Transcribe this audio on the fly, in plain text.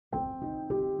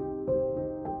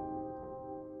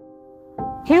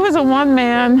He was a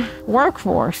one-man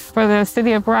workforce for the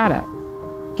city of Braddock.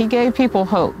 He gave people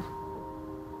hope.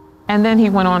 And then he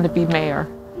went on to be mayor.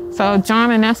 So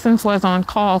John, in essence, was on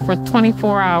call for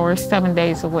 24 hours, 7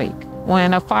 days a week.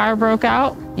 When a fire broke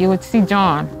out, you would see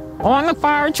John on the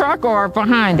fire truck or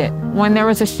behind it. When there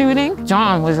was a shooting,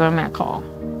 John was on that call.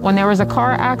 When there was a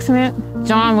car accident,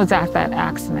 John was at that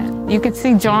accident. You could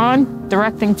see John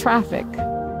directing traffic.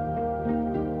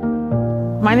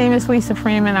 My name is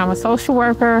Freeman. I'm a social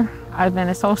worker. I've been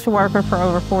a social worker for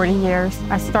over 40 years.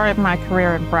 I started my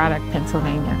career in Braddock,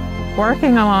 Pennsylvania,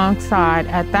 working alongside,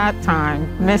 at that time,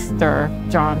 Mr.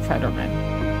 John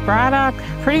Fetterman. Braddock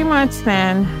pretty much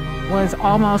then was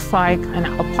almost like an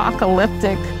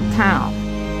apocalyptic town.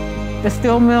 The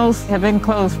steel mills had been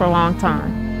closed for a long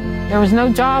time. There was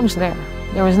no jobs there.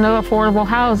 There was no affordable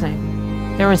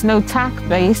housing. There was no tax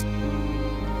base.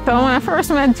 So when I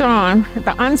first met John,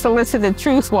 the unsolicited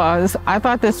truth was, I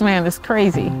thought this man is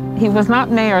crazy. He was not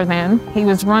mayor then. He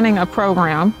was running a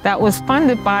program that was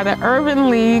funded by the Urban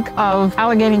League of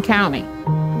Allegheny County.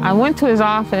 I went to his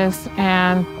office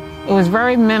and it was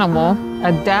very minimal,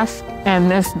 a desk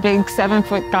and this big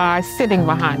 7-foot guy sitting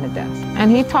behind the desk. And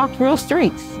he talked real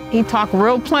streets. He talked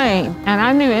real plain. And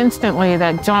I knew instantly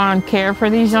that John cared for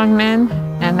these young men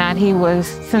and that he was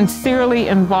sincerely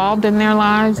involved in their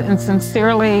lives and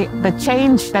sincerely the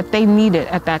change that they needed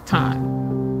at that time.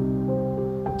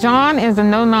 John is a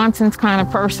no-nonsense kind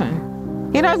of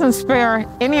person. He doesn't spare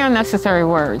any unnecessary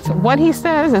words. What he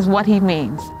says is what he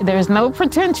means. There's no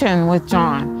pretension with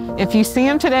John. If you see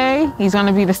him today, he's going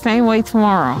to be the same way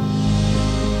tomorrow.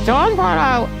 John brought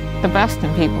out the best in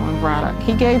people in Braddock.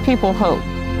 He gave people hope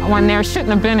when there shouldn't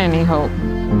have been any hope.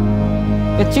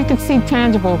 But you could see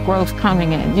tangible growth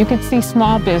coming in. You could see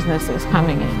small businesses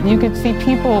coming in. You could see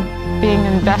people being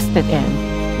invested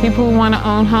in. People who want to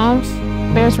own homes,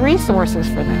 there's resources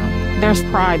for them. There's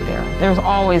pride there. There's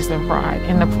always been pride,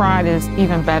 and the pride is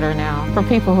even better now for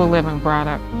people who live in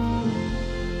Braddock.